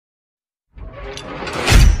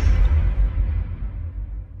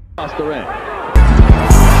the ring.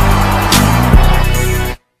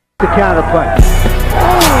 The counter punch.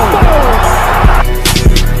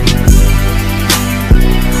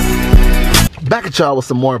 Back at y'all with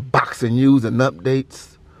some more boxing news and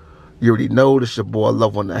updates. You already know this your boy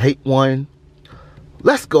Love One to Hate One.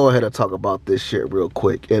 Let's go ahead and talk about this shit real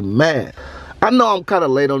quick. And man, I know I'm kind of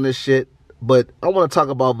late on this shit, but I want to talk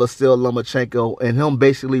about Vasyl Lomachenko and him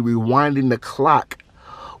basically rewinding the clock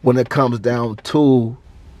when it comes down to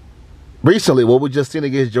recently what we just seen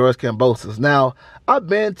against George Kambosos. Now, I've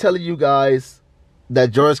been telling you guys that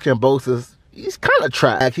George Kambosos, he's kind of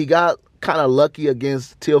trash. He got kind of lucky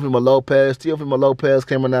against Teofimo Lopez. Teofimo Lopez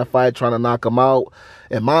came in that fight trying to knock him out.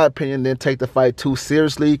 In my opinion, didn't take the fight too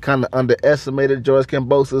seriously. Kind of underestimated George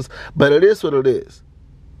Kambosos. But it is what it is.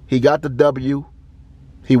 He got the W.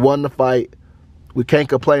 He won the fight. We can't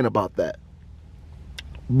complain about that.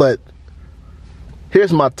 But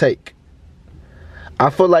here's my take.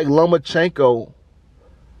 I feel like Lomachenko,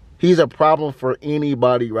 he's a problem for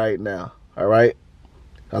anybody right now. All right?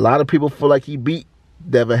 A lot of people feel like he beat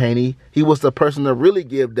Devin Haney. He was the person to really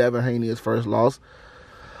give Devin Haney his first loss.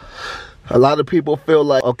 A lot of people feel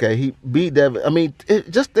like, okay, he beat Devin. I mean,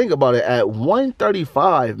 just think about it. At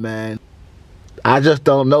 135, man, I just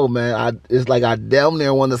don't know, man. It's like I damn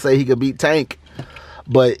near want to say he could beat Tank.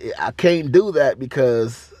 But I can't do that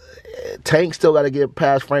because Tank still got to get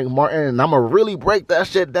past Frank Martin. And I'm going to really break that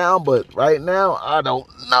shit down. But right now, I don't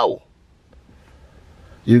know.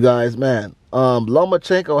 You guys, man.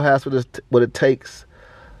 Lomachenko has what it takes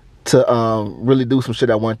to really do some shit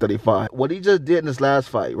at 135. What he just did in his last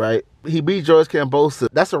fight, right? He beat George Kambosos.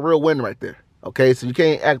 That's a real win right there. Okay, so you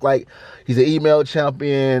can't act like he's an email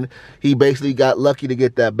champion. He basically got lucky to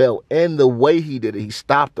get that belt. And the way he did it, he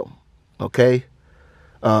stopped him. Okay?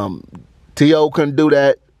 T.O. couldn't do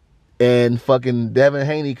that. And fucking Devin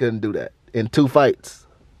Haney couldn't do that in 2 fights.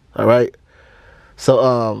 All right?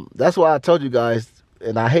 So that's why I told you guys,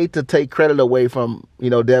 and I hate to take credit away from,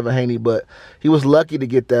 Devin Haney, but he was lucky to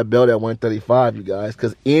get that belt at 135, you guys,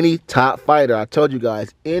 because any top fighter, I told you guys,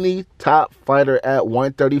 any top fighter at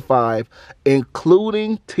 135,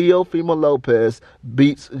 including Teofimo Lopez,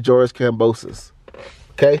 beats George Kambosos.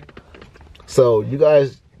 Okay? So, you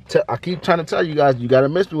guys, I keep trying to tell you guys, you got to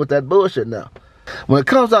miss me with that bullshit now. When it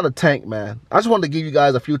comes down to Tank, man, I just wanted to give you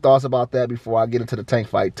guys a few thoughts about that before I get into the Tank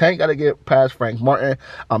fight. Tank got to get past Frank Martin.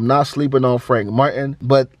 I'm not sleeping on Frank Martin,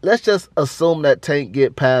 but let's just assume that Tank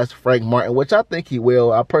get past Frank Martin, which I think he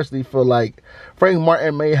will. I personally feel like Frank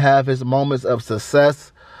Martin may have his moments of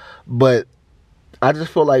success, but I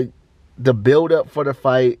just feel like the build-up for the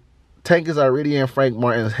fight, Tank is already in Frank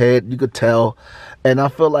Martin's head. You could tell. And I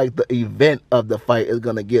feel like the event of the fight is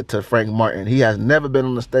going to get to Frank Martin. He has never been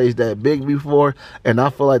on the stage that big before. And I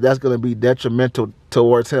feel like that's going to be detrimental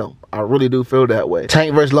towards him. I really do feel that way.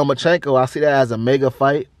 Tank versus Lomachenko, I see that as a mega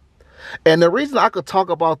fight. And the reason I could talk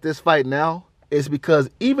about this fight now is because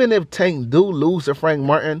even if Tank do lose to Frank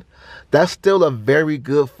Martin, that's still a very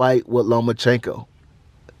good fight with Lomachenko.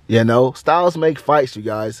 Styles make fights, you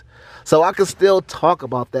guys. So I can still talk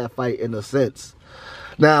about that fight in a sense.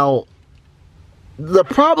 Now, the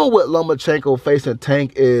problem with Lomachenko facing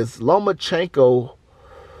Tank is Lomachenko,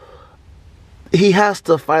 he has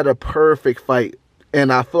to fight a perfect fight.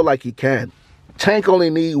 And I feel like he can. Tank only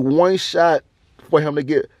need one shot for him to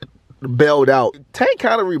get bailed out. Tank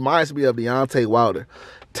kind of reminds me of Deontay Wilder.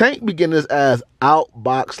 Tank began his ass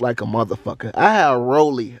outboxed like a motherfucker. I had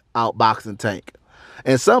Rolly outboxing Tank.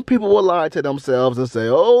 And some people will lie to themselves and say,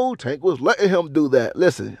 oh, Tank was letting him do that.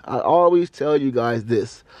 Listen, I always tell you guys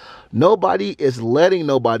this. Nobody is letting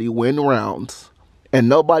nobody win rounds. And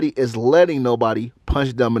nobody is letting nobody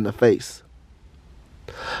punch them in the face.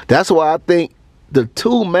 That's why I think the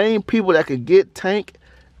 2 main people that could get Tank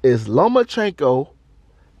is Lomachenko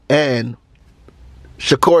and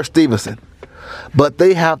Shakur Stevenson. But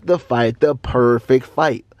they have to fight the perfect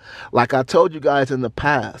fight. Like I told you guys in the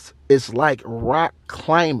past, it's like rock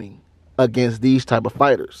climbing against these type of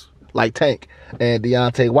fighters, like Tank and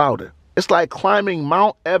Deontay Wilder. It's like climbing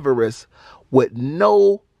Mount Everest with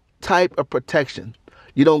no type of protection.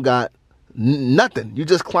 You don't got nothing. You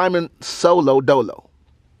just climbing solo dolo.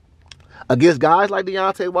 Against guys like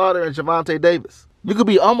Deontay Wilder and Gervonta Davis, you could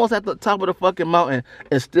be almost at the top of the fucking mountain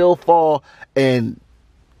and still fall and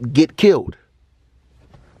get killed.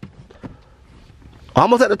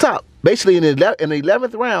 Almost at the top. Basically, in the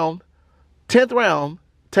 11th round, 10th round,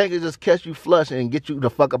 Tank can just catch you flush and get you the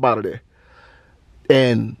fuck up out of there.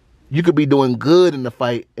 And you could be doing good in the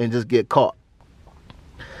fight and just get caught.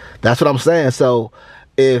 That's what I'm saying. So,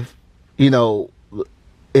 if Lomachenko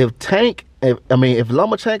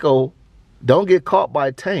don't get caught by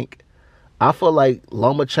Tank, I feel like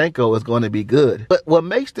Lomachenko is going to be good. But what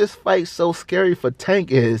makes this fight so scary for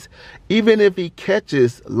Tank is, even if he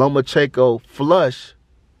catches Lomachenko flush,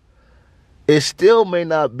 it still may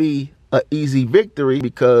not be an easy victory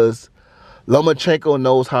because Lomachenko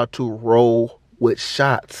knows how to roll with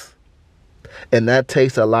shots. And that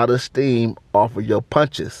takes a lot of steam off of your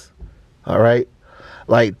punches. All right?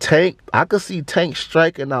 Like Tank, I could see Tank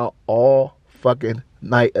striking out all fucking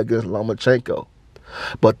night against Lomachenko.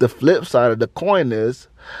 But the flip side of the coin is,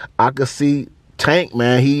 I could see Tank,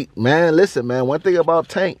 man. Listen, man, one thing about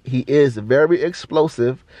Tank, he is very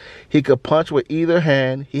explosive. He could punch with either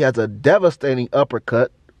hand. He has a devastating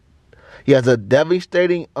uppercut. He has a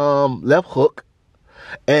devastating left hook.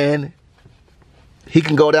 And he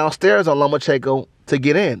can go downstairs on Lomachenko to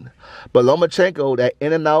get in. But Lomachenko, that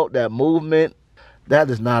in and out, that movement, that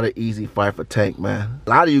is not an easy fight for Tank, man. A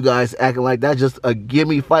lot of you guys acting like that's just a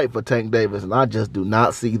gimme fight for Tank Davis, and I just do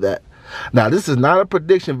not see that. Now, this is not a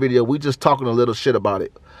prediction video. We just talking a little shit about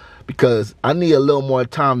it because I need a little more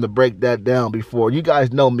time to break that down before. You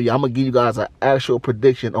guys know me. I'm going to give you guys an actual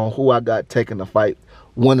prediction on who I got taking the fight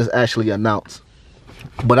when it's actually announced.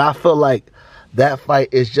 But I feel like that fight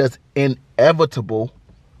is just inevitable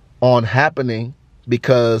on happening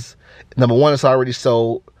because, number one, it's already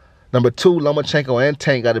sold. Number two, Lomachenko and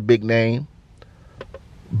Tank got a big name.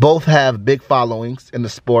 Both have big followings in the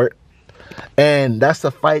sport. And that's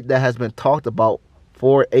a fight that has been talked about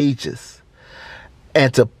for ages.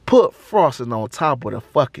 And to put frosting on top of the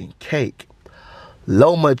fucking cake,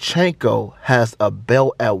 Lomachenko has a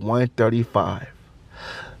belt at 135.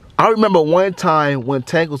 I remember one time when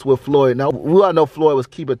Tank was with Floyd. Now, we all know Floyd was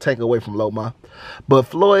keeping Tank away from Loma. But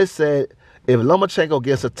Floyd said, if Lomachenko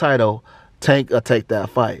gets a title, Tank will take that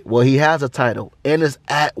fight. Well, he has a title, and it's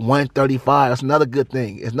at 135. That's another good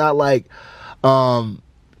thing. It's not like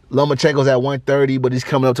Lomachenko's at 130, but he's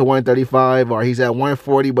coming up to 135, or he's at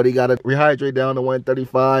 140, but he got to rehydrate down to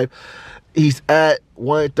 135. He's at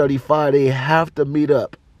 135. They have to meet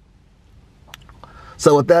up.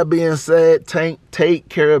 So with that being said, Tank, take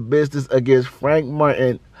care of business against Frank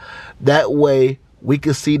Martin. That way, we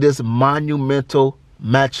can see this monumental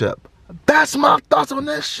matchup. That's my thoughts on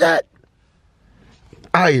this shit.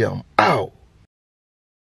 I am out.